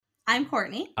I'm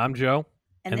Courtney. I'm Joe.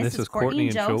 And this is Courtney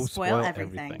and Joe Spoil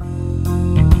Everything.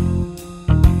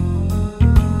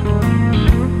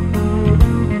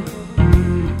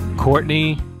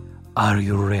 Courtney, are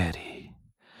you ready?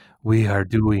 We are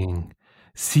doing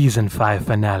season 5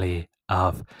 finale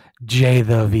of J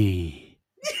the V.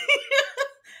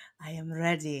 I am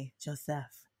ready, Joseph.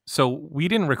 So we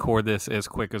didn't record this as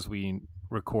quick as we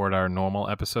record our normal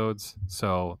episodes.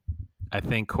 So I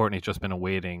think Courtney's just been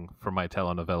waiting for my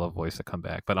telenovela voice to come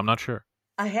back, but I'm not sure.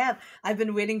 I have. I've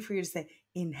been waiting for you to say,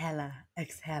 inhala,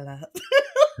 exhala.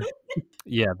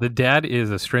 Yeah, the dad is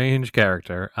a strange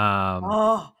character.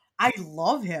 I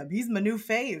love him. He's my new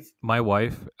fave. My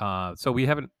wife, so we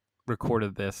haven't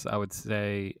recorded this, I would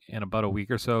say, in about a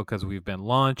week or so because we've been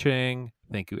launching.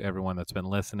 Thank you, everyone that's been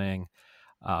listening.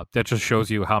 That just shows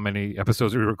you how many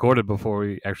episodes we recorded before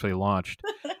we actually launched.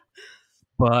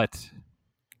 But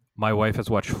my wife has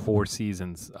watched 4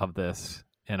 seasons of this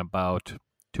in about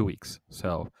 2 weeks.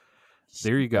 So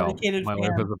there you go. My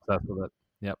wife is obsessed with it.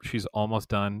 Yep, she's almost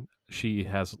done. She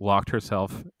has locked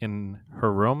herself in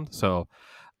her room, so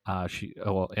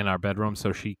in our bedroom,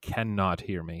 so she cannot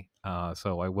hear me.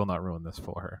 So I will not ruin this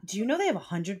for her. Do you know they have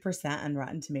 100% on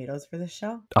Rotten Tomatoes for this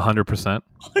show? 100%.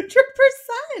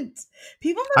 100%.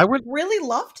 People really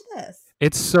loved this.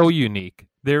 It's so unique.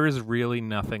 There is really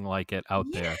nothing like it out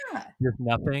there. There's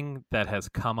nothing that has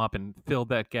come up and filled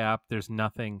that gap. There's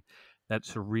nothing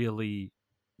that's really.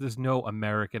 There's no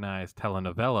Americanized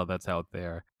telenovela that's out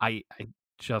there. I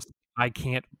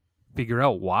can't figure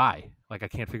out why. Like, I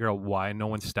can't figure out why no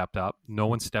one stepped up. No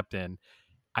one stepped in.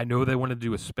 I know they wanted to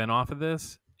do a spinoff of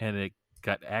this, and it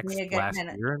got X'd last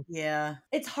year. Yeah.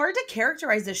 It's hard to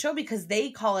characterize the show because they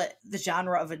call it the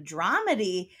genre of a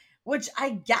dramedy, which I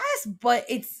guess, but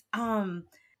it's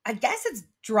I guess it's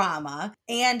drama,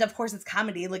 and of course it's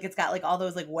comedy. Like, it's got like all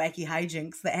those like wacky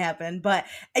hijinks that happen, but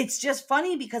it's just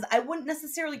funny because I wouldn't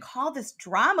necessarily call this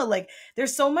drama. Like,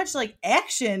 there's so much like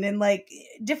action and like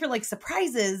different like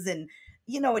surprises, and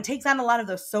it takes on a lot of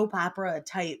those soap opera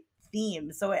type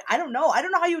themes. So I don't know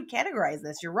how you would categorize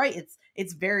this. You're right,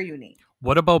 it's very unique.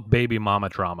 What about baby mama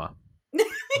drama?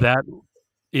 That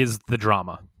is the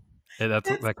drama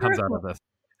that comes out of this.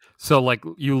 So like,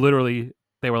 you literally,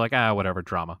 they were like, whatever,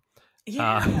 drama.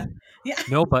 Yeah.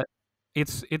 No, but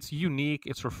it's unique.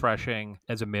 It's refreshing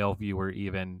as a male viewer.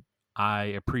 Even I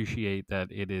appreciate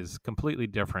that it is completely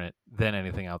different than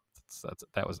anything else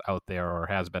that was out there or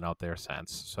has been out there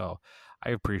since. So I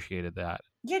appreciated that.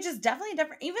 Yeah, just definitely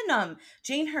different. Even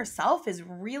Jane herself is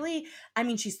really, I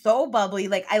mean, she's so bubbly.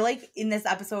 Like, I like in this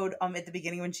episode at the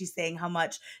beginning when she's saying how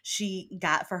much she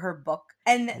got for her book,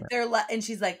 and and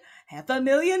she's like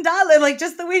 $500,000. Like,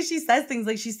 just the way she says things,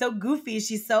 like, she's so goofy.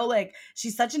 She's so like,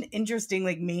 she's such an interesting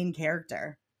like main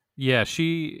character. Yeah,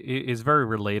 she is very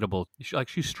relatable.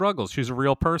 She struggles. She's a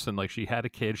real person. Like, she had a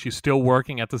kid. She's still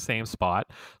working at the same spot.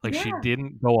 Like, she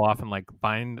didn't go off and like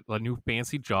find a new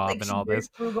fancy job like, and all this.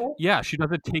 Frugal. Yeah, she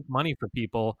doesn't take money for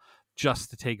people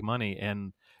just to take money.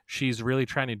 And she's really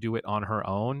trying to do it on her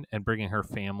own and bringing her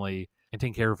family and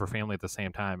taking care of her family at the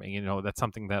same time. And, that's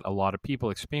something that a lot of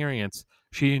people experience.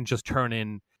 She didn't just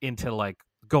turn into like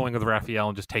going with Raphael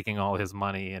and just taking all his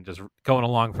money and just going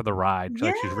along for the ride.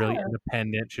 Like, she's really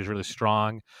independent. She's really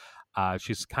strong.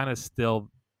 She's kind of still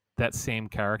that same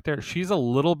character. She's a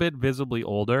little bit visibly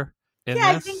older in this.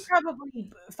 I think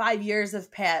probably 5 years have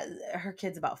passed. Her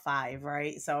kid's about 5,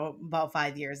 right? So about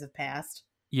 5 years have passed.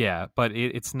 Yeah, but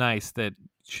it's nice that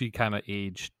she kind of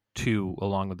aged too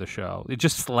along with the show. It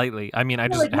just slightly. I mean, I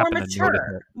just like happened to notice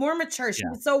it. More mature. She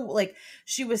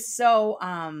was so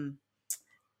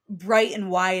bright and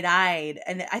wide-eyed,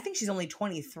 and I think she's only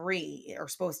 23 or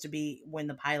supposed to be when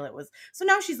the pilot was. So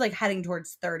now she's like heading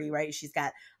towards 30, right? She's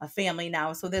got a family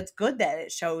now, so that's good that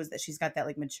it shows that she's got that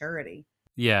like maturity.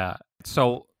 Yeah.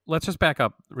 So let's just back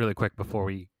up really quick before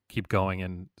we keep going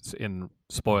and in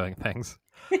spoiling things.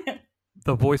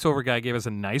 The voiceover guy gave us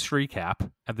a nice recap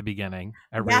at the beginning.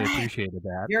 I really appreciated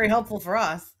that. Very helpful for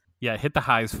us. Yeah, hit the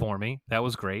highs for me. That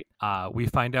was great. We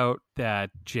find out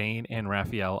that Jane and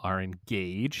Raphael are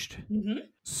engaged. Mm-hmm.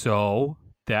 So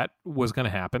that was going to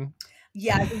happen.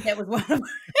 Yeah, I think that was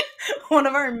one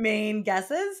of our main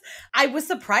guesses. I was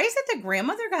surprised that the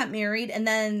grandmother got married, and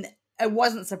then I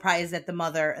wasn't surprised that the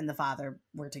mother and the father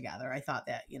were together. I thought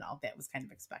that, that was kind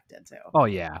of expected too. Oh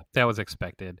yeah, that was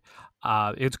expected.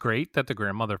 It's great that the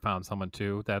grandmother found someone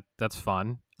too. That's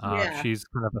fun. She's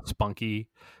kind of a spunky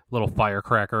little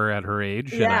firecracker at her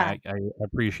age, and I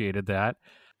appreciated that.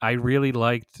 I really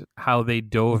liked how they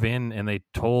dove in and they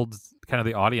told kind of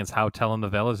the audience how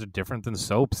telenovelas are different than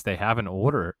soaps. They have an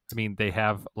order. I mean, they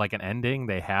have like an ending.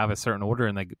 They have a certain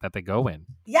order that they go in.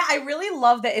 Yeah, I really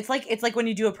love that. It's like when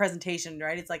you do a presentation,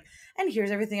 right? It's like, and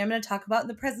here's everything I'm going to talk about in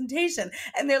the presentation.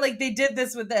 And they're like, they did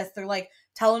this with this. They're like,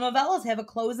 telenovelas have a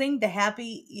closing, a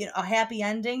happy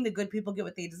ending. The good people get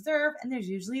what they deserve, and there's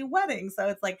usually a wedding. So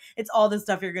it's like, it's all the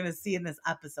stuff you're going to see in this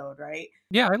episode, right?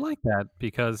 Yeah, I like that,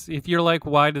 because if you're like,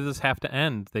 why does this have to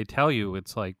end? They tell you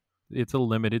it's like, it's a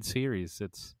limited series.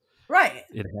 Right.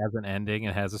 It has an ending.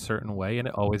 It has a certain way, and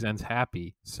it always ends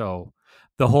happy. So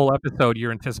the whole episode,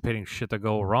 you're anticipating shit to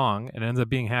go wrong, and it ends up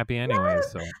being happy anyway.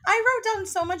 Yes. So I wrote down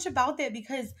so much about that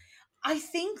because I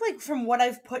think, like, from what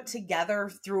I've put together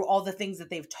through all the things that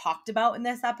they've talked about in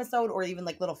this episode, or even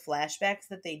like little flashbacks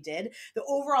that they did, the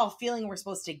overall feeling we're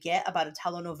supposed to get about a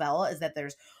telenovela is that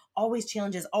there's always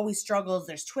challenges, always struggles,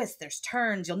 there's twists, there's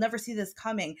turns, you'll never see this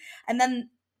coming. And then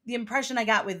the impression I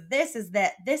got with this is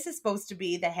that this is supposed to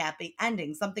be the happy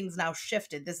ending. Something's now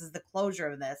shifted. This is the closure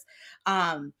of this.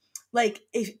 Like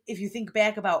if you think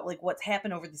back about like what's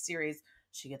happened over the series,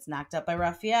 she gets knocked up by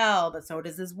Raphael, but so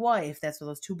does his wife. That's for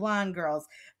those two blonde girls.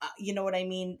 You know what I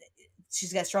mean?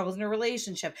 She's got struggles in her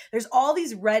relationship. There's all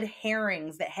these red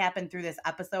herrings that happen through this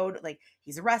episode. Like,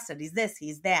 he's arrested, he's this,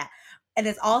 he's that. And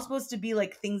it's all supposed to be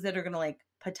like things that are going to like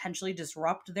potentially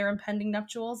disrupt their impending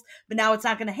nuptials. But now it's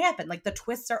not going to happen. Like, the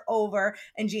twists are over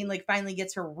and Jean like finally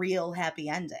gets her real happy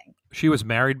ending. she was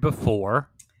married before.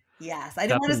 Yes. I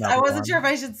wasn't sure if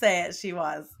I should say it. She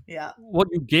was. Yeah. Well,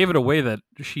 you gave it away that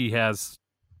she has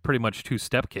pretty much 2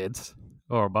 stepkids,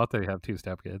 or about to have 2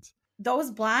 stepkids.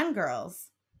 Those blonde girls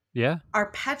Yeah.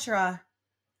 are Petra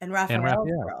and Raphael's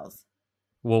girls.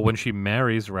 Well, when she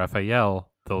marries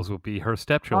Raphael, those will be her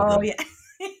stepchildren. Oh, yeah.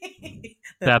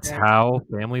 That's how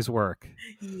families work.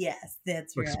 Yes,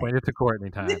 that's right. Explain it to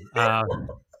Courtney time.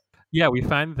 Yeah, we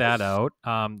find that out.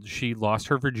 She lost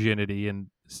her virginity in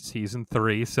season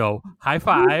 3, so high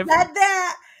five. We said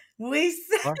that. We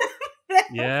said that.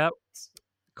 Yep.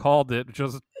 Called it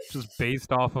just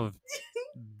based off of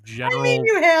general. I mean,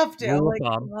 you have to. rule of Like,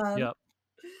 thumb. Yep.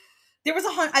 There was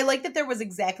I like that there was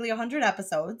exactly 100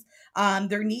 episodes.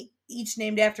 They're each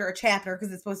named after a chapter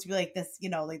because it's supposed to be like this, you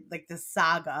know, like this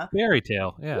saga. Fairy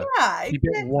tale. Yeah. Yeah. Keep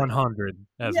it 100,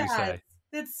 as we say.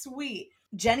 That's sweet.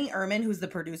 Jenny Erman, who's the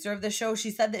producer of the show,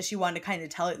 she said that she wanted to kind of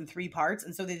tell it in 3 parts.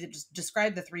 And so they just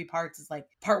described the 3 parts as like,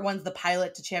 part 1's the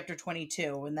pilot to chapter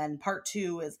 22. And then part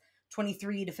 2 is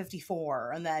 23 to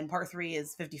 54. And then part 3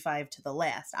 is 55 to the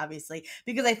last, obviously.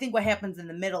 Because I think what happens in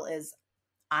the middle is,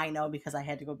 I know because I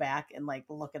had to go back and like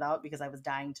look it up because I was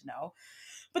dying to know.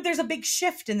 But there's a big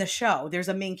shift in the show. There's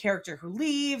a main character who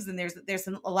leaves, and there's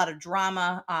a lot of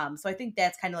drama. So I think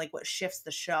that's kind of like what shifts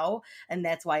the show, and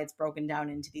that's why it's broken down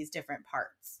into these different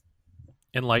parts.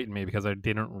 Enlighten me, because I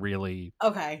didn't really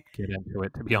get into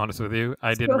it, to be honest with you.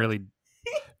 I didn't really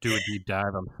do a deep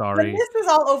dive. I'm sorry. When this was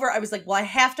all over, I was like, well, I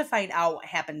have to find out what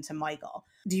happened to Michael.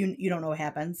 You don't know what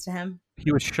happens to him?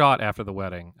 He was shot after the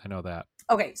wedding. I know that.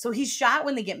 Okay, so he's shot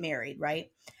when they get married,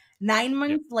 right? 9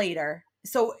 months later.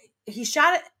 So he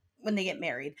shot it when they get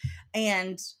married,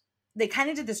 and they kind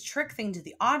of did this trick thing to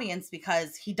the audience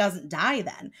because he doesn't die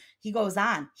then. He goes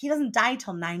on. He doesn't die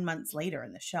till 9 months later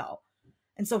in the show.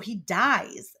 And so he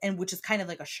dies, and which is kind of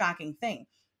like a shocking thing.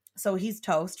 So he's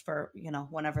toast for,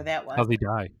 whenever that was. How's he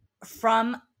die?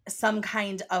 From some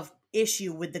kind of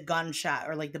issue with the gunshot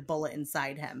or like the bullet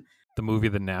inside him. The movie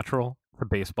The Natural, the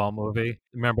baseball movie.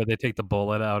 Remember, they take the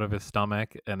bullet out of his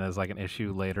stomach, and there's like an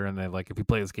issue later, and they're like, if you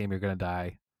play this game, you're going to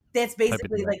die. That's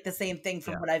basically like the same thing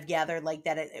from what I've gathered, like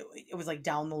that it was like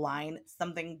down the line,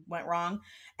 something went wrong.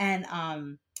 And,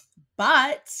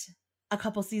 but a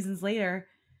couple seasons later,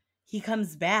 he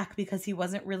comes back because he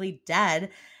wasn't really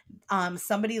dead.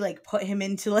 Somebody like put him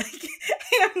into like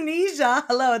amnesia.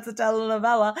 Hello, it's a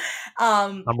telenovela.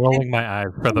 I'm rolling my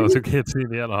eyes for those who can't see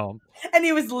me at home. And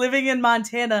he was living in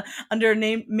Montana under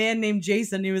a man named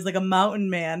Jason. He was like a mountain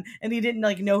man, and he didn't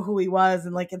like know who he was,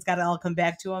 and like it's got to all come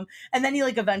back to him. And then he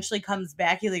like eventually comes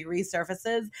back. He like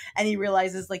resurfaces, and he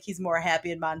realizes like he's more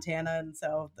happy in Montana, and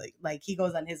so like he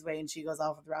goes on his way, and she goes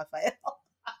off with Raphael.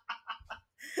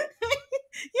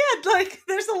 Yeah, like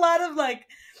there's a lot of like.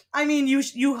 I mean,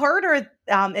 you heard her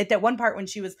at that one part when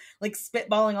she was like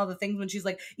spitballing all the things when she's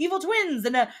like evil twins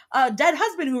and a dead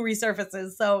husband who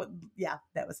resurfaces. So yeah,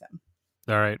 that was him.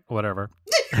 All right, whatever.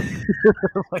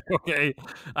 Like, okay,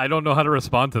 I don't know how to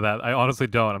respond to that. I honestly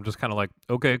don't. I'm just kind of like,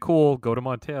 okay, cool, go to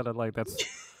Montana. Like that's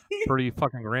pretty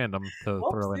fucking random to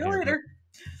throw in here. See you later.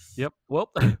 Yep.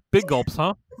 Well, big gulps,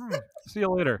 huh? See you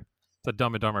later. It's a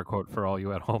Dumb and Dumber quote for all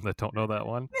you at home that don't know that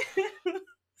one.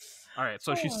 All right,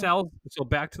 so she Oh, sells. So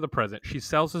back to the present. She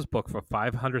sells this book for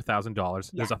 $500,000.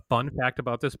 yeah. There's a fun fact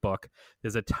about this book.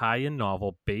 There's a tie-in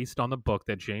novel based on the book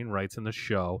that Jane writes in the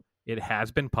show. It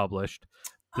has been published.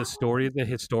 The story Oh, is a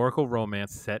historical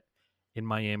romance set in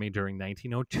Miami during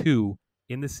 1902.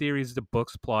 In the series, the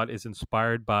book's plot is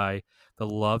inspired by the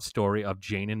love story of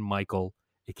Jane and Michael.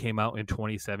 It came out in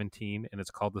 2017, and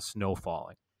it's called The Snow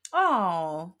Falling.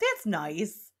 oh, that's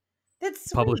nice. That's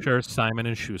sweet. Publisher Simon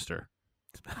and Schuster.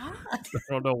 Ah, I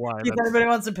don't know why if anybody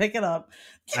wants to pick it up.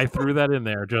 I threw that in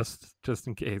there just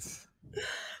in case.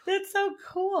 That's so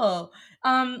cool.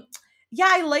 Um, yeah,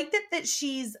 I like that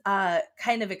she's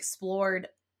kind of explored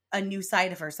a new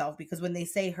side of herself, because when they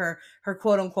say her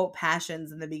quote unquote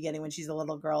passions in the beginning when she's a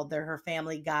little girl, they're her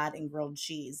family, God, and grilled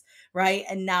cheese, right?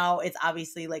 And now it's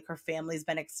obviously like her family's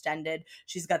been extended.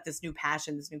 She's got this new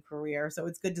passion, this new career. So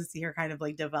it's good to see her kind of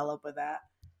like develop with that.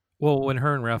 Well, when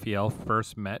her and Raphael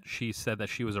first met, she said that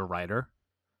she was a writer,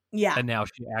 Yeah. and now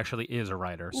she actually is a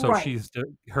writer. So Right.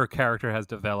 her character has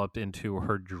developed into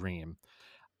her dream.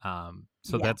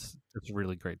 So Yeah. that's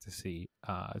really great to see.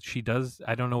 She does.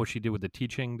 I don't know what she did with the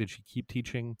teaching. Did she keep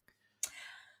teaching?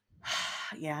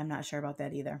 Yeah, I'm not sure about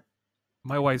that either.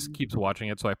 My wife keeps watching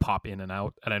it, so I pop in and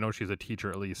out, and I know she's a teacher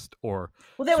at least, or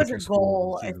Well, that was her switching schools in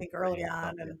goal, I season think, 3 early and stuff.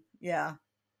 on. Yeah, And yeah,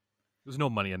 there's no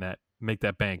money in that. Make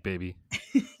that bank, baby.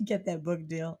 get that book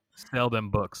deal. Sell them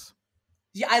books.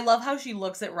 Yeah, I love how she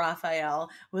looks at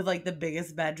Raphael with like the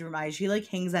biggest bedroom eyes. She like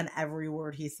hangs on every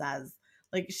word he says.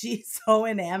 Like she's so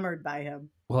enamored by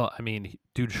him. Well, I mean,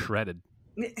 dude shredded.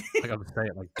 Like I'm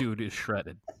saying, like dude is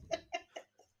shredded.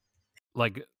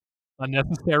 Like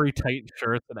unnecessary tight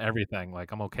shirts and everything.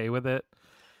 Like I'm okay with it.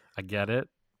 I get it,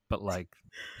 but like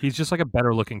he's just like a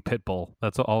better looking pit bull.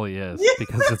 That's all he is.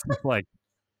 Because it's like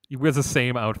he wears the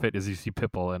same outfit as you see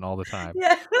Pitbull in all the time.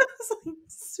 Yeah, it's like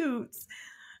suits.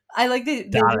 I like they were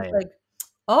just Darling. like,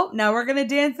 oh, now we're gonna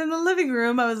dance in the living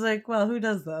room. I was like, well, who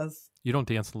does this? You don't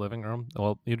dance in the living room?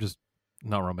 Well, you're just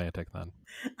not romantic then.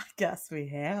 I guess we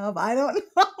have. I don't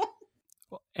know.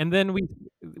 And then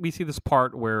we see this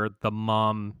part where the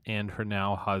mom and her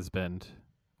now husband,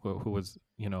 who was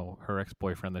her ex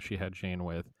boyfriend that she had Jane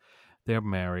with, they're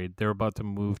married. They're about to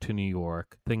move to New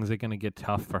York. Things are going to get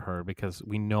tough for her because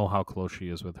we know how close she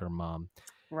is with her mom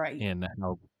Right. and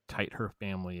how tight her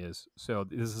family is. So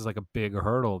this is like a big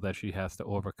hurdle that she has to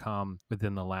overcome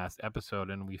within the last episode,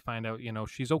 and we find out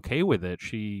she's okay with it.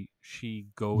 She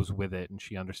goes with it, and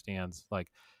she understands like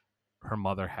her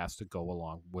mother has to go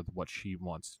along with what she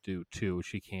wants to do too.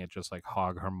 She can't just like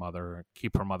hog her mother,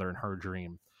 keep her mother in her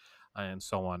dream, and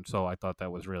so on. So I thought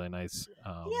that was really nice.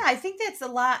 Yeah, I think that's a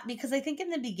lot, because I think in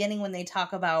the beginning when they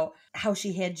talk about how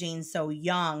she had Jane so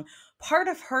young, part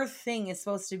of her thing is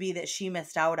supposed to be that she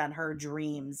missed out on her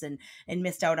dreams and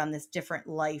missed out on this different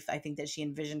life I think that she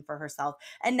envisioned for herself.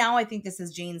 And now I think this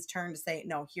is Jane's turn to say,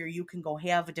 "No, here you can go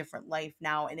have a different life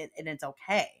now, and it's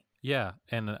okay." Yeah,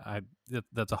 and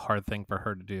that's a hard thing for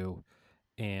her to do,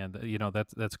 and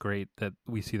that's great that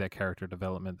we see that character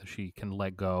development, that she can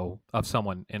let go of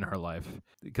someone in her life,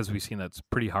 because we've seen that's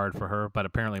pretty hard for her. But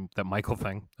apparently that Michael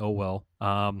thing, oh well.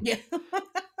 Yeah.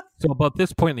 So about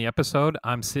this point in the episode,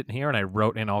 I'm sitting here and I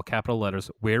wrote in all capital letters,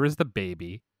 "Where is the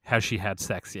baby? Has she had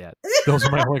sex yet?" Those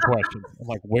are my only questions. I'm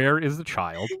like, where is the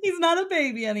child? He's not a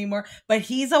baby anymore, but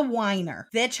he's a whiner.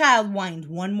 That child whined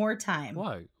one more time.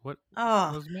 Why? What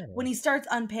Oh, was the matter? when he starts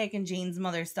unpacking Jane's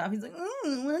mother's stuff, he's like,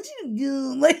 "What you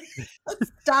do?" Like,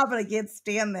 stop it! I can't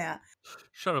stand that.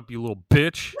 Shut up, you little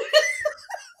bitch.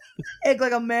 Act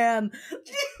like a man.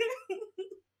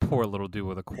 Poor little dude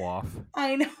with a quaff.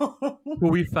 I know. Who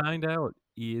we find out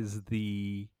is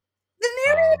the The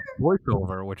narrator.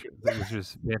 voiceover, which was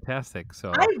just fantastic.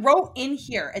 So I wrote in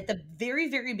here at the very,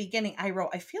 very beginning, I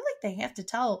feel like they have to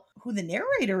tell who the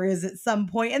narrator is at some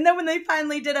point. And then when they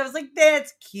finally did, I was like,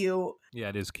 that's cute. yeah,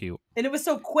 it is cute. And it was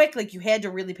so quick, like you had to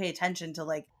really pay attention to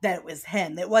like that it was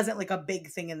him. It wasn't like a big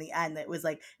thing in the end. It was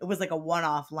like a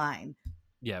one-off line.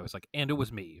 Yeah, it was like, and it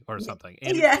was me or something.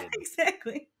 And Yeah, it did.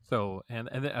 exactly. So and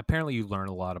then apparently you learn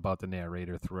a lot about the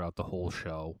narrator throughout the whole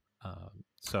show.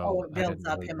 So It I builds didn't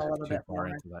up really him a dive little too bit far more.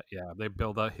 into that. Yeah, they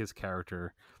build up his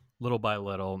character little by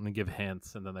little and they give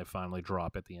hints, and then they finally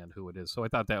drop at the end who it is. So I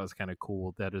thought that was kind of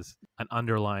cool. That is an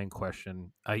underlying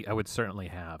question I would certainly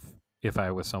have if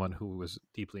I was someone who was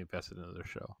deeply invested in the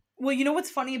show. Well, you know what's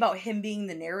funny about him being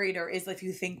the narrator is if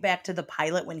you think back to the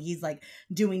pilot when he's like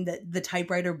doing the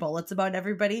typewriter bullets about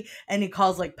everybody, and he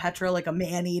calls like Petra like a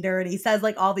man eater, and he says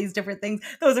like all these different things.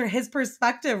 Those are his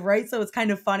perspective, right? So it's kind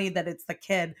of funny that it's the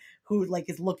kid who like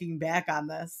is looking back on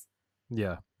this.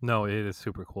 Yeah, no, it is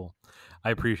super cool. I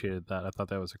appreciated that. I thought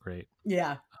that was great.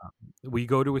 Yeah. we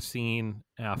go to a scene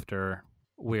after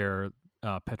where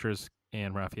Petra's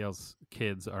and Raphael's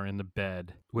kids are in the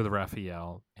bed with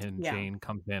Raphael, and Yeah. Jane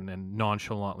comes in and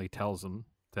nonchalantly tells him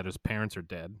that his parents are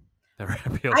dead. That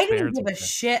Raphael's I didn't parents give are a dead.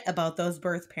 shit about those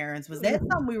birth parents. Was that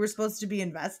something we were supposed to be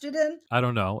invested in? I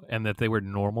don't know, and that they were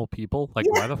normal people. Like,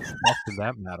 Yeah, why the fuck did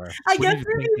that matter? I What do guess you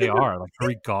think maybe they because, are? Like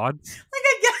Greek gods?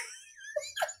 like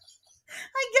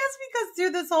I guess because through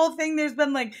this whole thing, there's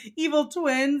been like evil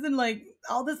twins and like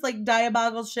all this like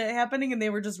diabolical shit happening, and they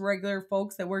were just regular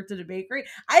folks that worked at a bakery.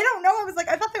 I don't know. I was like,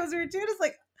 I thought that was weird too. It's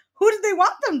like, who did they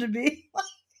want them to be?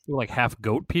 You're like half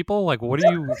goat people? Like, what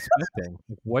are you expecting?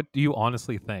 Like, what do you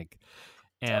honestly think?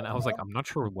 And I was like, I'm not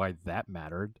sure why that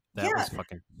mattered. That Yeah. was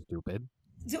fucking stupid.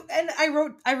 So, and I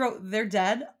wrote, they're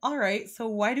dead. All right. So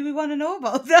why do we want to know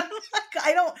about them? Like,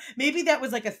 I don't, maybe that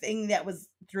was like a thing that was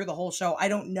through the whole show. I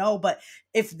don't know. But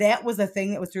if that was a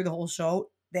thing that was through the whole show,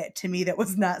 that to me, that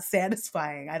was not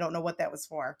satisfying. I don't know what that was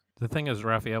for. The thing is,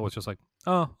 Raphael was just like,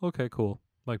 oh, okay, cool.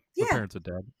 Like, my Yeah. parents are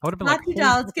dead. I would have been like, Lottie holy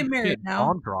doll, let's fucking get married shit, now.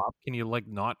 bomb drop. Can you, like,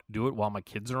 not do it while my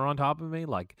kids are on top of me?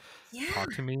 Like, Yeah.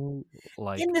 talk to me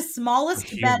like In the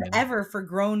smallest a bed human. ever for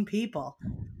grown people.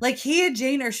 Like he and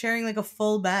Jane are sharing like a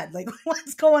full bed. Like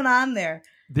what's going on there?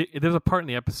 There's a part in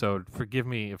the episode, forgive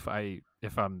me if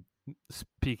I'm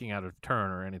speaking out of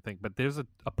turn or anything, but there's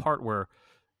a part where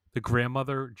the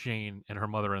grandmother, Jane, and her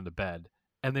mother are in the bed,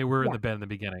 and they were in Yeah. the bed in the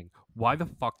beginning. Why the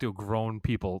fuck do grown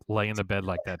people lay in the bed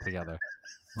like that together?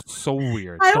 It's so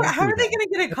weird. How Don't are do they that. going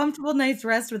to get a comfortable night's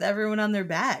rest with everyone on their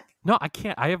back? No, I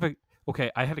can't. I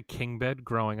had a king bed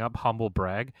growing up, humble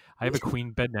brag. I have a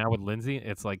queen bed now with Lindsay.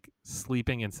 It's like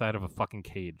sleeping inside of a fucking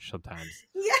cage sometimes.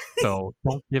 Yeah. So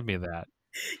don't give me that.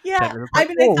 Yeah. That it's I like,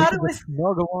 mean, oh, I we thought can it was, just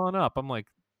snuggle on up. I'm like,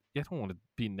 yeah, I don't want to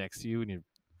be next to you, and you're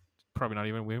probably not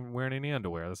even wearing any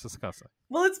underwear. That's disgusting.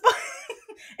 well,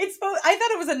 I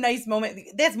thought it was a nice moment.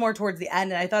 That's more towards the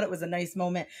end. And I thought it was a nice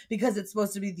moment because it's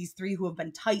supposed to be these three who have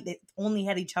been tight. They only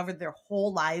had each other their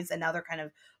whole lives. And now they're kind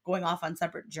of going off on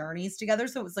separate journeys together.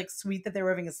 So it was like sweet that they were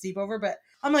having a sleepover. But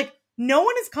I'm like, no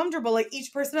one is comfortable. Like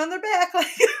each person on their back. Like,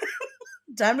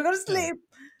 time to go to sleep.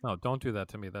 No, don't do that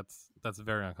to me. That's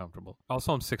very uncomfortable.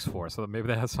 Also, I'm 6'4", so maybe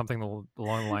that has something along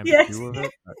the lines Yeah. to do with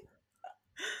it. But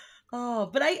Oh,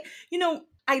 but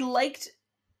I liked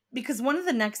because one of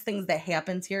the next things that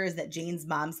happens here is that Jane's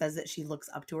mom says that she looks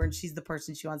up to her and she's the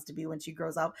person she wants to be when she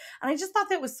grows up. And I just thought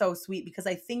that was so sweet because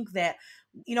I think that,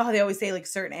 you know how they always say like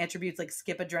certain attributes like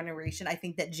skip a generation. I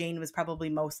think that Jane was probably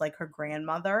most like her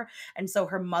grandmother. And so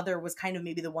her mother was kind of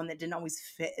maybe the one that didn't always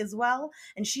fit as well.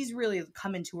 And she's really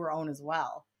come into her own as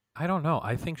well. I don't know.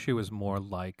 I think she was more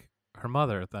like her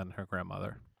mother than her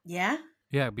grandmother. Yeah.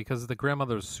 Yeah, because the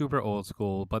grandmother was super old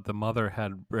school, but the mother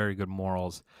had very good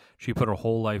morals. She put her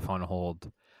whole life on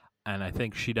hold, and I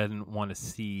think she didn't want to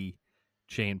see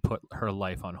Jane put her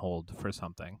life on hold for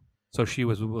something. So she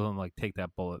was willing to like take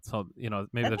that bullet. So, maybe That's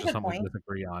that's a just good something we point.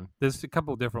 disagree on. There's a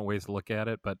couple of different ways to look at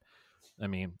it, but I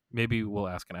mean, maybe we'll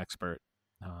ask an expert.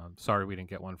 Sorry we didn't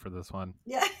get one for this one.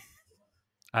 Yeah.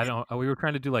 I don't. We were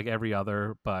trying to do like every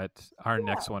other, but our Yeah.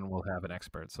 next one will have an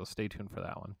expert. So stay tuned for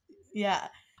that one. Yeah.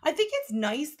 I think it's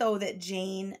nice though that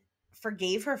Jane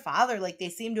forgave her father. Like they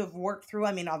seem to have worked through.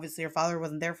 I mean, obviously her father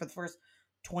wasn't there for the first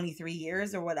 23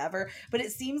 years or whatever, but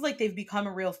it seems like they've become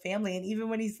a real family. And even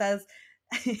when he says,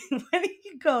 when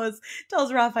he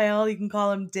tells Raphael you can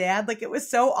call him dad, like it was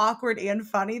so awkward and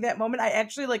funny that moment. I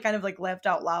actually like kind of like laughed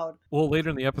out loud. Well, later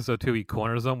in the episode too, he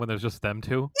corners them when there's just them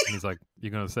two, and he's like, "You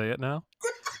gonna say it now?"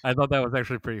 I thought that was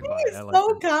actually pretty funny. He's I liked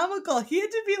so it. comical. He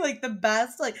had to be like the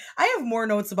best. Like I have more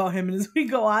notes about him as we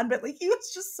go on, but like he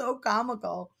was just so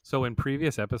comical. So in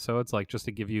previous episodes, like just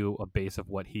to give you a base of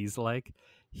what he's like,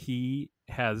 he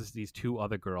has these two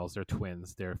other girls. They're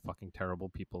twins. They're fucking terrible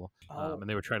people, Oh. and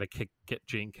they were trying to get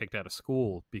Jane kicked out of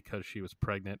school because she was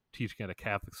pregnant, teaching at a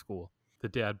Catholic school. The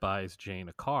dad buys Jane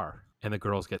a car, and the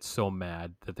girls get so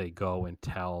mad that they go and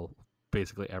tell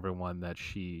basically everyone that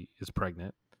she is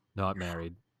pregnant, not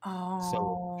married.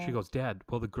 So she Oh. goes, Dad,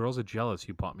 well, the girls are jealous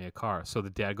you bought me a car. So the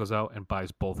dad goes out and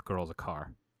buys both girls a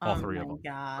car, all Oh three my of them.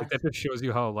 gosh. Like that just shows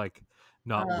you how like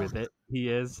not Ugh. with it he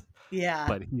is, Yeah.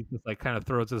 but he just like kind of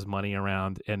throws his money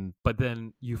around. But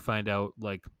then you find out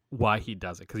like why he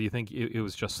does it, because you think it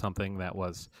was just something that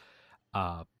was,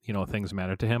 things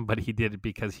matter to him, but he did it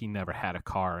because he never had a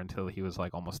car until he was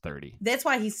like almost 30. That's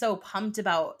why he's so pumped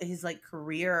about his like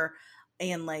career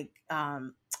and like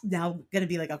now gonna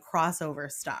be like a crossover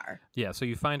star. Yeah, so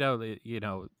you find out that,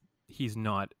 he's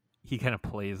not, he kind of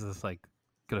plays this like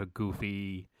kind of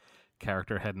goofy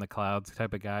character head in the clouds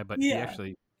type of guy, but Yeah.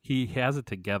 he has it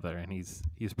together, and he's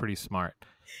pretty smart.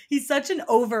 He's such an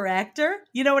overactor,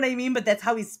 you know what I mean? But that's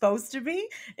how he's supposed to be.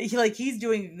 He's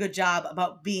doing a good job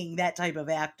about being that type of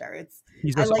actor.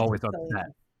 He's I just like always his upset.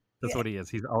 silliness. That's Yeah. what he is.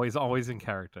 He's always in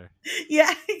character.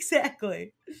 Yeah,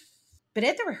 exactly. But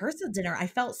at the rehearsal dinner, I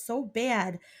felt so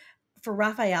bad for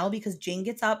Raphael because Jane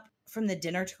gets up from the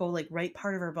dinner to go like write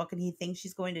part of her book, and he thinks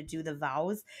she's going to do the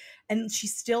vows, and she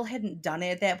still hadn't done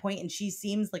it at that point, and she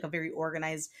seems like a very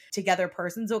organized together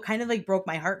person, so it kind of like broke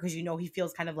my heart because he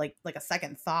feels kind of like a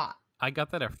second thought. I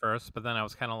got that at first, but then I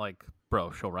was kind of like,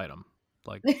 bro, she'll write them.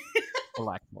 Like,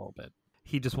 relax a little bit.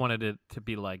 He just wanted it to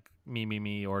be like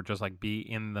me, or just like be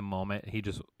in the moment. He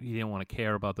didn't want to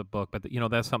care about the book, but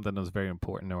that's something that was very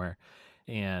important to her.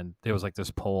 And there was like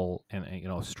this pull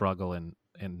and struggle and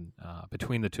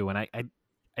between the two, and I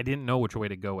didn't know which way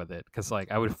to go with it, because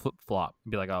like I would flip flop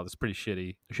and be like, oh, this is pretty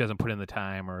shitty. She hasn't put in the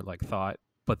time or like thought,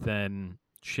 but then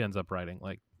she ends up writing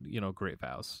like great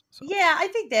vows. So. Yeah, I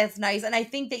think that's nice. And I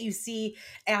think that you see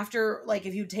after, like,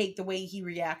 if you take the way he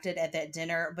reacted at that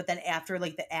dinner, but then after,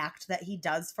 like, the act that he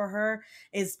does for her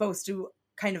is supposed to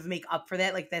kind of make up for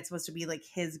that. Like, that's supposed to be, like,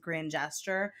 his grand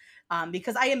gesture.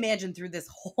 Because I imagine through this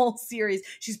whole series,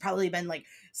 she's probably been, like,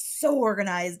 so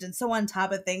organized and so on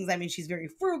top of things. I mean, she's very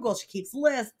frugal. She keeps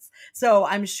lists. So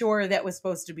I'm sure that was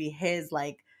supposed to be his,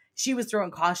 like, she was throwing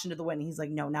caution to the wind. He's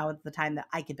like, no, now is the time that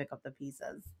I can pick up the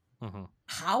pieces. Mm-hmm.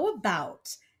 How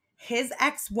about his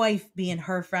ex-wife being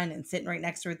her friend and sitting right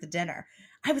next to her at the dinner?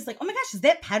 I was like, oh my gosh, is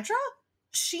that Petra?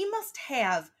 She must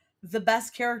have the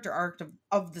best character arc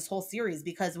of this whole series,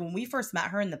 because when we first met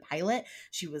her in the pilot,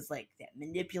 she was like that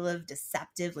manipulative,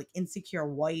 deceptive, like insecure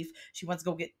wife. She wants to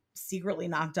go get secretly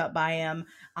knocked up by him.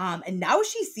 And now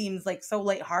she seems like so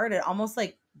lighthearted, almost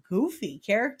like goofy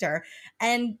character,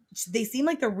 and they seem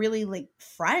like they're really like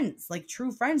friends, like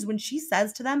true friends. When she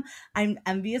says to them, I'm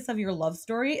envious of your love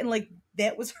story, and like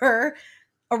that was her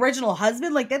original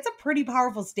husband, like that's a pretty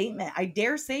powerful statement. I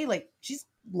dare say like she's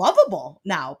lovable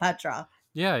now, Petra.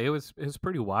 Yeah, it was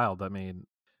pretty wild. I mean,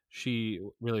 she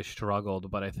really struggled,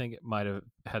 but I think it might have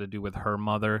had to do with her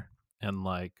mother and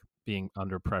like being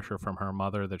under pressure from her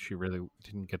mother, that she really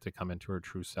didn't get to come into her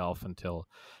true self until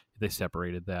they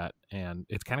separated that. And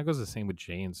it kind of goes the same with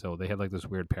Jane. So they had like this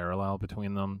weird parallel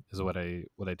between them, is what I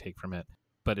take from it.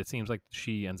 But it seems like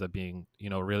she ends up being,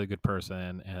 a really good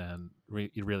person and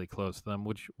really close to them,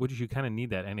 which you kind of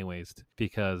need that anyways,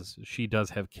 because she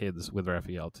does have kids with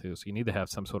Raphael too. So you need to have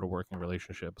some sort of working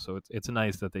relationship. So it's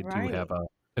nice that they do have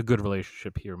a good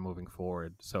relationship here moving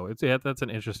forward. So that's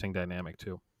an interesting dynamic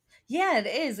too. Yeah, it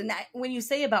is. And when you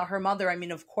say about her mother, I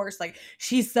mean, of course, like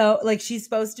she's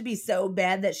supposed to be so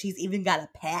bad that she's even got a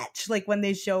patch. Like when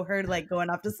they show her like going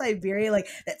off to Siberia, like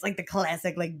that's like the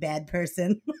classic like bad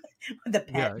person with the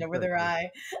patch over their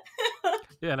eye.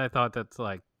 Yeah, and I thought that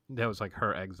was like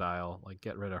her exile, like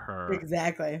get rid of her.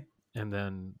 Exactly. And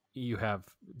then you have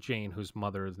Jane, whose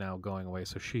mother is now going away,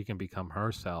 so she can become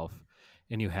herself.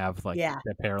 And you have like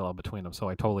that parallel between them. So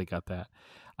I totally got that.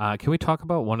 Can we talk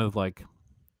about one of like,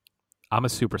 I'm a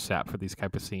super sap for these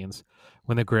type of scenes.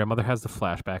 When the grandmother has the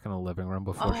flashback in the living room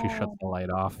before she shuts the light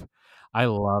off. I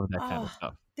love that kind of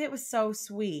stuff. That was so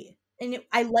sweet. And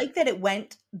I like that it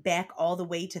went back all the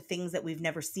way to things that we've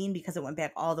never seen, because it went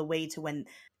back all the way to when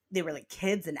they were like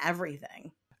kids and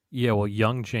everything. Yeah, well,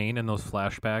 young Jane in those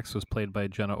flashbacks was played by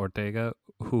Jenna Ortega,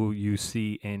 who you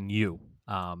see in You,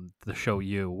 the show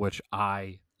You, which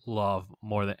I love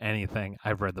more than anything.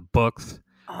 I've read the books.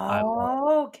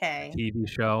 Oh, okay. TV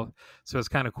show, so it's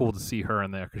kind of cool to see her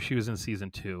in there because she was in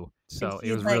season 2, so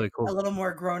it was like really cool. A little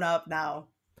more grown up now.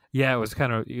 Yeah, it was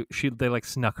kind of they like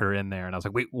snuck her in there, and I was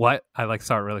like, wait, what? I like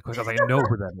saw it really quick. I was like, I know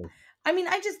who that is. I mean,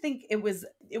 I just think it was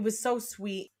so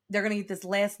sweet. They're gonna get this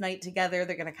last night together.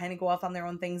 They're gonna kind of go off on their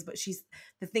own things, but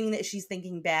the thing that she's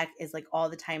thinking back is like all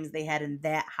the times they had in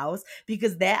that house,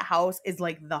 because that house is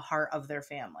like the heart of their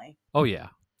family. Oh yeah.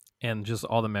 And just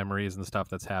all the memories and stuff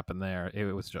that's happened there,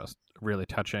 it was just really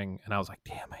touching. And I was like,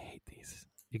 damn, I hate these.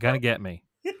 You gotta get me.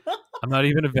 I'm not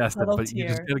even invested, but you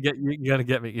just gotta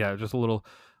get me. Yeah, just a little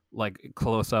like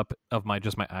close up of my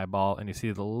eyeball, and you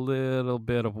see the little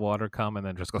bit of water come and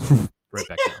then just go right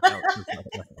back down.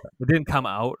 It didn't come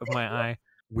out of my eye.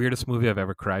 Weirdest movie I've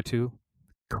ever cried to,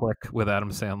 Click with Adam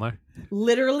Sandler.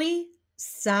 Literally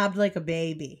sobbed like a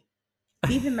baby.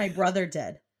 Even my brother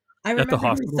did. I remember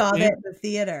we saw that in the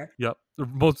theater. Yep.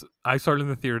 I started in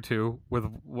the theater too with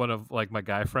one of like my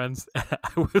guy friends.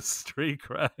 I was straight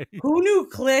crying. Who knew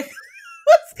Click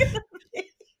was gonna be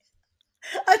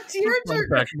a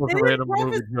tearjerker? Most random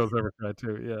movie girls ever cried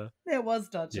too. Yeah. It was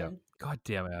touching. Yeah. God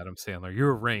damn it, Adam Sandler.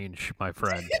 You're a range, my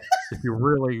friend. If you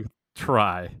really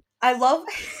try. I love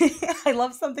I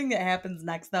love something that happens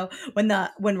next though when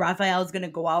Raphael is gonna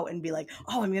go out and be like,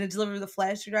 "Oh, I'm gonna deliver the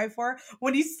flash drive for her."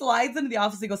 When he slides into the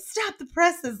office, he goes, "Stop the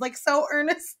presses!" Like so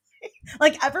earnest.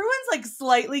 Like everyone's like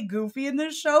slightly goofy in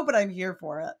this show, but I'm here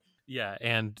for it. Yeah,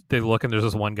 and they look and there's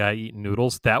this one guy eating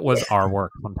noodles. That was our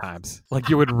work sometimes. Like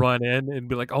you would run in and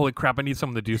be like, "Holy crap, I need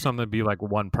someone to do something." It'd be like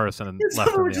one person and left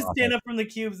Someone in would the just stand office. up from the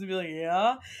cubes and be like,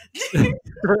 "Yeah."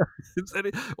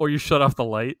 Or you shut off the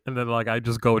light and then like I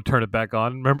just go and turn it back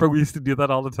on. Remember we used to do that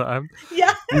all the time?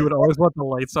 Yeah. We would always want the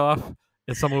lights off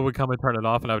and someone would come and turn it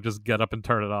off and I would just get up and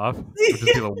turn it off. It would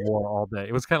just be the war all day.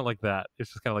 It was kind of like that. It's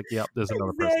just kind of like, yep, there's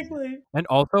another person. Exactly. And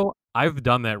also, I've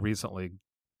done that recently.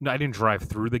 No, I didn't drive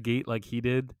through the gate like he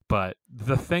did, but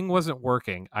the thing wasn't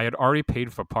working. I had already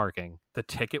paid for parking. The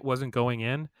ticket wasn't going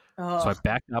in. So I Oh,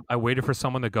 backed up. I waited for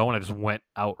someone to go and I just went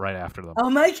out right after them. oh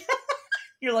my god.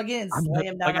 You're lucky and I'm not,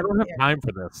 slam like, down I on don't the have time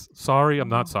for this. Sorry,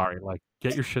 I'm Oh. not sorry. Like,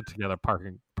 get your shit together,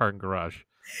 parking garage.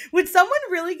 Would someone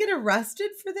really get arrested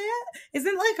for that?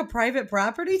 Isn't it like a private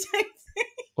property type thing?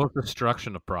 Or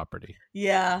destruction of property.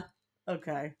 Yeah.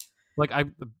 Okay. Like,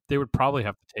 they would probably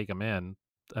have to take him in.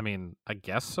 I mean, I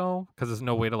guess so, because there's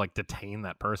no way to like detain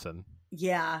that person.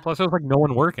 Yeah. Plus, there was like no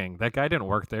one working. That guy didn't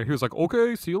work there. He was like,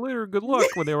 "Okay, see you later. Good luck."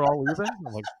 When they were all leaving,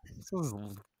 I'm like, "This is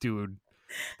dude."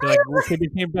 They're like, they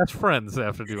became best friends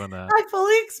after doing that. I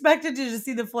fully expected to just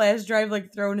see the flash drive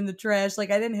like thrown in the trash.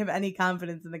 Like I didn't have any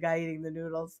confidence in the guy eating the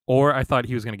noodles. Or I thought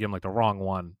he was going to give him like the wrong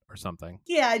one or something.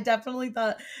 Yeah, I definitely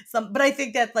thought but I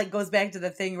think that like goes back to the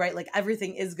thing, right? Like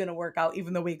everything is gonna work out,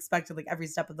 even though we expected like every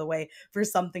step of the way for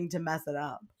something to mess it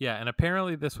up. Yeah, and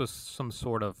apparently this was some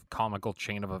sort of comical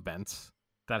chain of events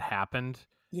that happened,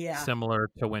 Yeah. similar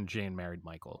to when Jane married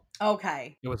Michael.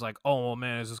 Okay. It was like, oh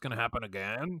man, is this going to happen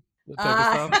again? That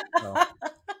type of stuff.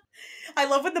 So. I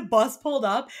love when the bus pulled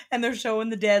up and they're showing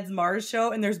the Dad's Mars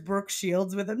show and there's Brooke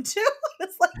Shields with him too.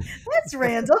 It's like that's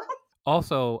random.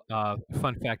 Also,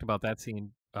 fun fact about that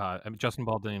scene: Justin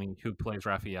Baldini, who plays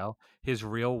Raphael, his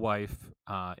real wife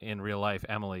in real life,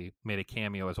 Emily, made a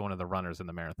cameo as one of the runners in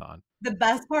the marathon. The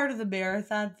best part of the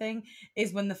marathon thing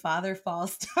is when the father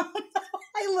falls down.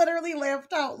 I literally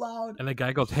laughed out loud. And the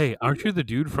guy goes, "Hey, aren't you the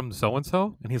dude from so and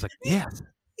so?" And he's like, "Yes,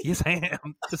 yes, I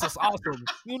am. This is awesome.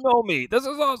 You know me. This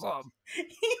is awesome." He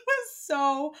was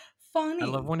so funny. I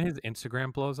love when his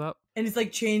Instagram blows up. And it's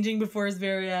like changing before his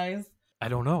very eyes. I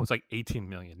don't know. It's like 18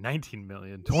 million, 19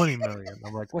 million, 20 million.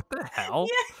 I'm like, what the hell?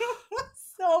 Yeah, it was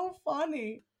so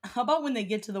funny. How about when they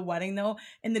get to the wedding though,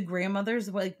 and the grandmother's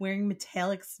like wearing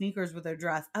metallic sneakers with her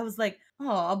dress? I was like, oh,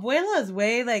 Abuela's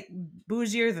way like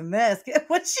bougier than this.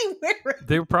 What's she wearing?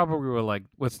 They probably were like,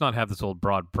 let's not have this old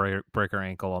broad breaker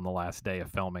ankle on the last day of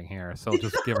filming here. So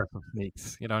just give her some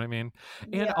sneaks. You know what I mean?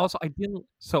 And Yeah. also, I didn't.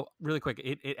 So really quick,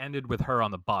 it ended with her on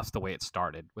the bus the way it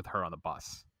started, with her on the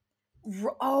bus.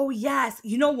 Oh yes,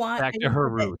 you know what? Back I to her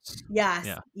love it. roots. Yes,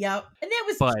 Yeah. yep. And it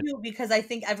was But cute because I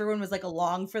think everyone was like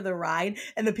along for the ride,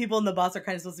 and the people in the bus are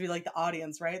kind of supposed to be like the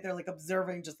audience, right? They're like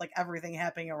observing just like everything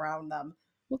happening around them.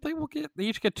 well, they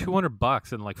each get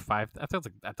 $200 and like five. I thought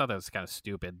that was kind of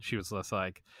stupid. She was just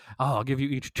like, "Oh, I'll give you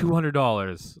each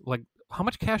 $200." Like, how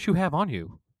much cash you have on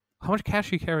you? How much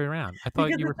cash you carry around? I thought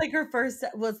Because you were. it's like her first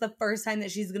was the first time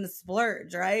that she's gonna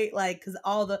splurge, right? Like, because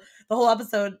all the whole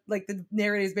episode, like the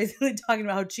narrator is basically talking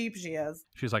about how cheap she is.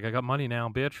 She's like, "I got money now,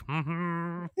 bitch."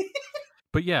 Mm-hmm.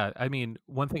 But yeah, I mean,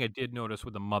 one thing I did notice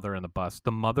with the mother in the bus,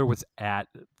 the mother was at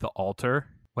the altar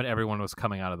when everyone was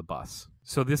coming out of the bus.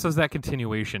 So this is that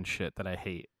continuation shit that I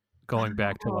hate. Going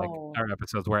back to like Oh. our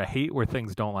episodes where I hate where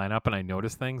things don't line up and I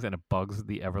notice things and it bugs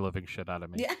the ever living shit out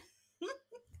of me. Yeah.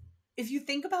 If you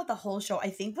think about the whole show, I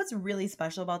think what's really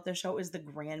special about the show is the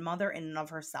grandmother in and of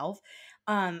herself.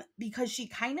 Because she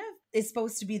kind of is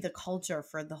supposed to be the culture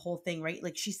for the whole thing, right?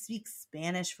 Like she speaks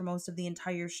Spanish for most of the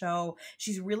entire show.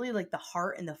 She's really like the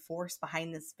heart and the force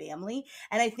behind this family.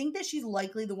 And I think that she's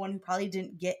likely the one who probably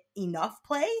didn't get enough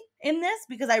play in this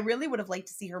because I really would have liked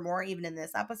to see her more even in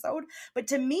this episode. But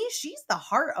to me, she's the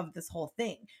heart of this whole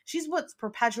thing. She's what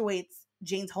perpetuates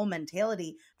Jane's whole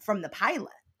mentality from the pilot.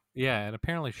 Yeah, and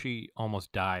apparently she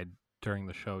almost died during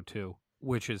the show too,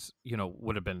 which is,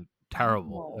 would have been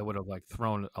terrible. It Oh. would have like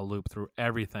thrown a loop through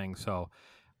everything. So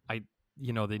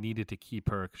they needed to keep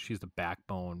her 'cause she's the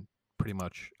backbone pretty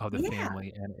much of the Yeah.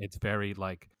 family. And it's very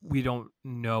like, we don't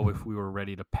know if we were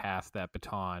ready to pass that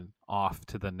baton off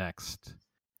to the next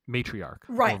matriarch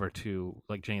Right. over to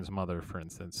like Jane's mother, for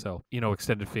instance. So,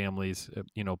 extended families,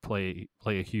 play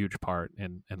a huge part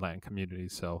in Latin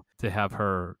communities. So to have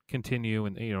her continue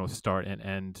and, start and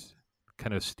end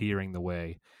kind of steering the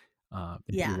way,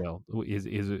 if Yeah. you will,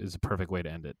 is a perfect way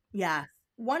to end it. Yeah.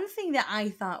 One thing that I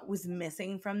thought was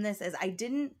missing from this is I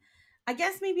didn't I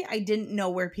guess maybe I didn't know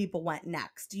where people went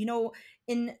next. You know,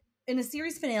 in a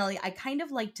series finale, I kind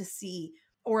of like to see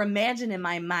or imagine in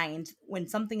my mind when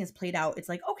something is played out, it's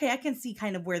like, okay, I can see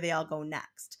kind of where they all go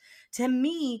next. To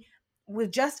me,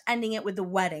 with just ending it with the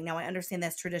wedding, now I understand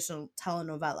that's traditional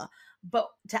telenovela, but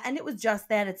to end it with just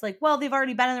that, it's like, well, they've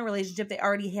already been in a relationship, they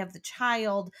already have the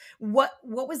child. What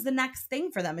was the next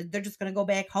thing for them? They're just gonna go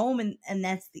back home and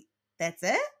that's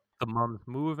it? The mom's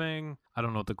moving. I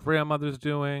don't know what the grandmother's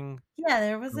doing. Yeah,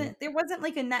 Mm. there wasn't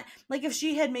like a net like if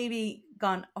she had maybe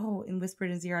gone, oh, and whispered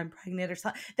in his ear, I'm pregnant or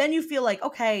something, then you feel like,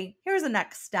 okay, here's a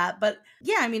next step. But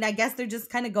yeah, I mean, I guess they're just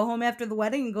kind of go home after the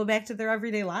wedding and go back to their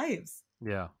everyday lives.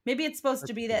 Yeah, Maybe it's supposed I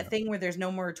to can be see that that. thing where there's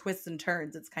no more twists and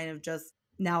turns. It's kind of just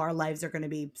now our lives are going to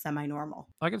be semi normal.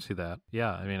 I can see that.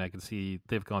 Yeah, I mean, I can see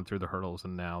they've gone through the hurdles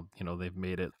and now, they've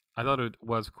made it. I thought it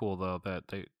was cool though that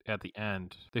they at the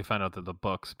end they find out that the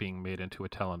book's being made into a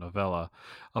telenovela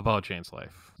about Jane's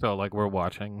life. So like we're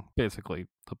watching basically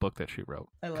the book that she wrote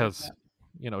I like because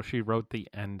that. she wrote the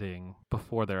ending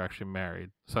before they're actually married.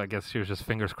 So I guess she was just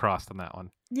fingers crossed on that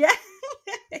one. Yeah.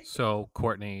 So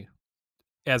Courtney,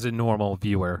 as a normal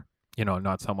viewer,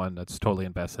 not someone that's totally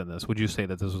invested in this, would you say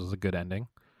that this was a good ending?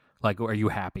 Like, are you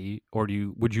happy, or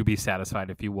would you be satisfied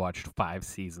if you watched 5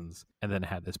 seasons and then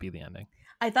had this be the ending?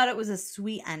 I thought it was a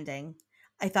sweet ending.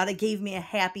 I thought it gave me a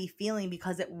happy feeling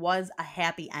because it was a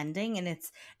happy ending, and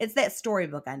it's that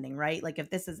storybook ending, right? Like if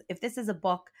this is a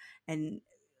book and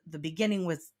the beginning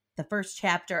was the first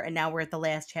chapter and now we're at the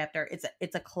last chapter,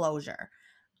 it's a closure.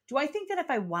 Do I think that if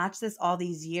I watch this all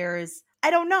these years, I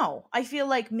don't know. I feel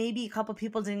like maybe a couple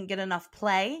people didn't get enough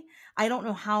play. I don't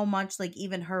know how much, like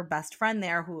even her best friend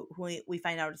there, who we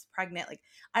find out is pregnant, like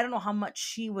I don't know how much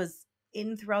she was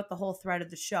in throughout the whole thread of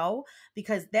the show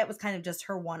because that was kind of just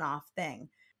her one-off thing.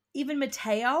 Even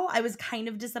Mateo, I was kind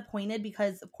of disappointed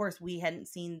because, of course, we hadn't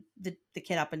seen the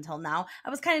kid up until now. I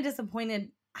was kind of disappointed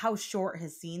how short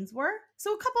his scenes were.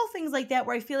 So a couple of things like that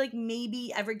where I feel like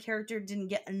maybe every character didn't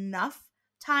get enough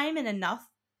time and enough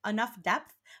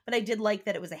depth, but I did like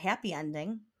that it was a happy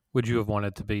ending. Would you have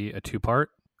wanted to be a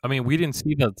two-part? I mean, we didn't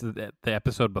see the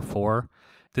episode before.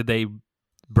 Did they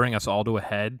bring us all to a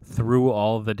head through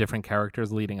all of the different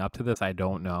characters leading up to this? I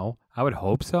don't know. I would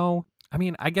hope so. I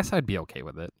mean, I guess I'd be okay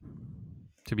with it,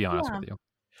 to be honest Yeah. with you,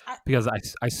 I, because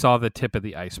I saw the tip of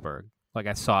the iceberg. Like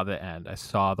I saw the end. I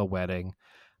saw the wedding.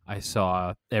 I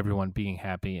saw everyone being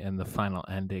happy in the final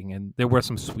ending, and there were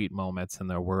some sweet moments, and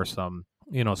there were some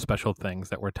special things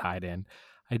that were tied in.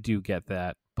 I do get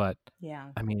that, but yeah.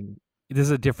 I mean, this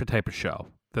is a different type of show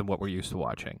than what we're used to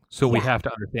watching. So we Yeah. have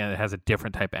to understand it has a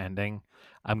different type of ending.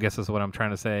 I guess is what I'm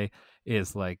trying to say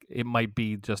is like it might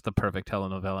be just the perfect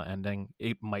telenovela ending.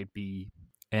 It might be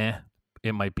eh.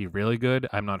 It might be really good.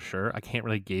 I'm not sure. I can't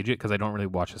really gauge it because I don't really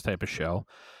watch this type of show.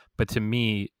 But to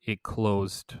me, it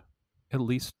closed at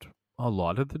least a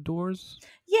lot of the doors.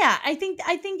 Yeah, I think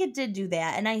it did do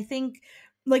that. And I think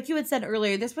like you had said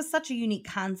earlier, this was such a unique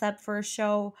concept for a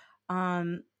show.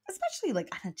 Especially like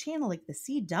on a channel like the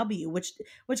CW,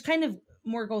 which kind of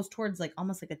more goes towards like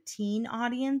almost like a teen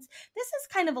audience. This is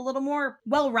kind of a little more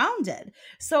well-rounded.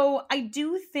 So I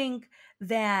do think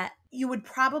that you would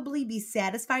probably be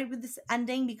satisfied with this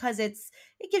ending because it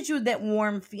gives you that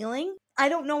warm feeling. I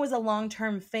don't know as a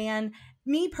long-term fan,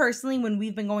 me personally, when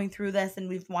we've been going through this and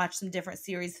we've watched some different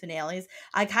series finales,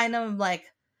 I kind of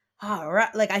like, all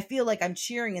right, like I feel like I'm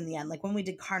cheering in the end. Like when we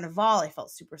did Carnival, I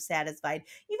felt super satisfied.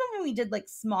 Even when we did like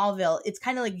Smallville, it's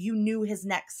kind of like you knew his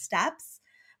next steps.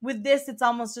 With this, it's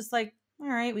almost just like, all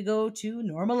right, we go to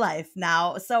normal life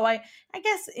now. So I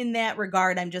guess in that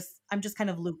regard, I'm just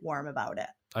kind of lukewarm about it.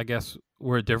 I guess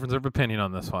we're a difference of opinion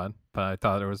on this one, but I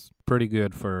thought it was pretty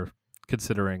good for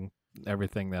considering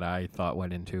everything that I thought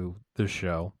went into the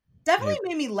show. Definitely It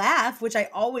made me laugh, which I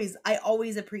always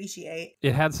appreciate.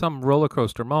 it had some roller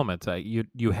coaster moments.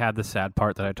 You had the sad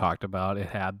part that I talked about. It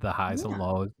had the highs and Yeah.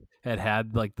 lows. It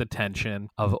had like the tension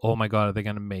of, oh my god, are they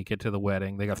going to make it to the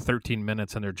wedding? They got 13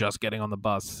 minutes and they're just getting on the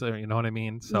bus. You know what I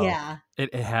mean? So Yeah.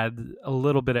 it had a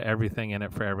little bit of everything in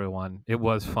it for everyone. It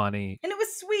was funny. And it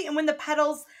was sweet. And when the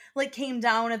petals like came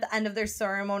down at the end of their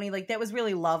ceremony, like that was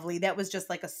really lovely. That was just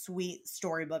like a sweet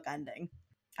storybook ending.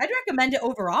 I'd recommend it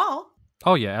overall.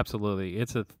 Oh yeah, absolutely.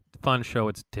 It's a fun show.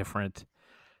 It's different.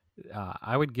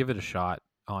 I would give it a shot,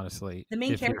 honestly. The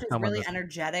main If you're character is someone really that's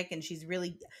energetic and she's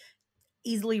really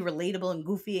easily relatable and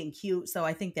goofy and cute. So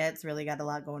I think that's really got a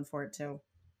lot going for it too.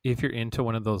 if you're into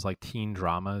one of those like teen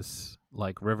dramas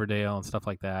like Riverdale and stuff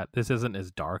like that, this isn't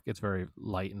as dark. It's very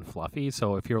light and fluffy.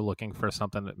 So if you're looking for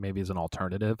something that maybe is an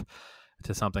alternative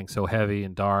to something so heavy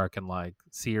and dark and like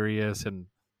serious and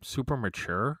super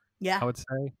mature, Yeah. I would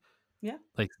say Yeah.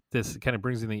 Like this kind of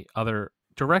brings in the other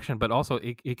direction, but also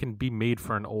it can be made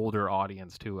for an older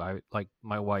audience too. I like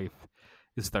my wife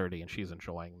is 30 and she's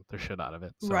enjoying the shit out of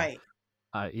it. So Right.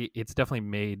 it's definitely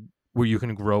made where you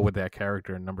can grow with that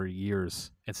character in a number of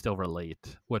years and still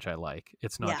relate, which I like.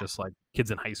 It's not Yeah. just like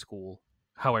kids in high school,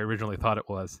 how I originally thought it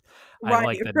was. I Right.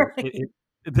 like that Right.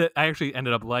 that I actually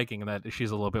ended up liking that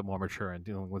she's a little bit more mature and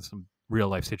dealing with some real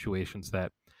life situations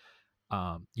that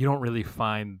you don't really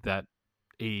find that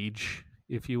age,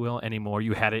 if you will, anymore.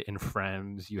 You had it in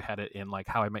Friends, you had it in like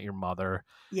How I Met Your Mother,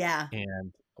 Yeah.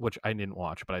 and which I didn't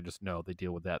watch, but I just know they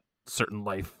deal with that certain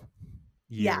life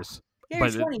Yeah. years. Yeah, your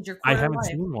But 20s, your I quarter haven't life.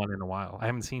 seen one in a while. I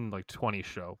haven't seen like 20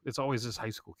 show. It's always just high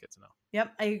school kids now.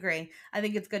 Yep, I agree. I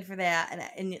think it's good for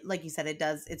that, and like you said,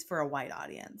 it's for a wide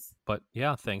audience. But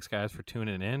yeah, thanks guys for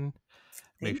tuning in.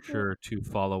 Make Thank you. sure to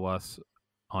follow us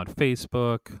on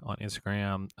Facebook, on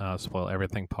Instagram, Spoil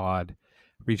Everything Pod.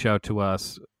 Reach out to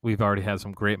us. We've already had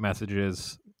some great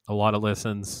messages, a lot of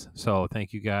listens. So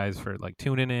thank you guys for like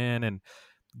tuning in and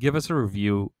give us a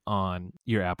review on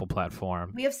your Apple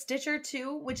platform. We have Stitcher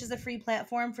too, which is a free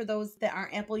platform for those that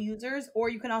aren't Apple users, or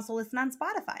you can also listen on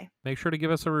Spotify. Make sure to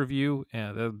give us a review,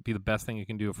 and that would be the best thing you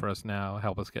can do for us now.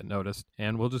 Help us get noticed,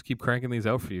 and we'll just keep cranking these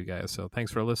out for you guys. So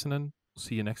thanks for listening.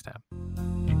 See you next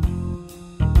time.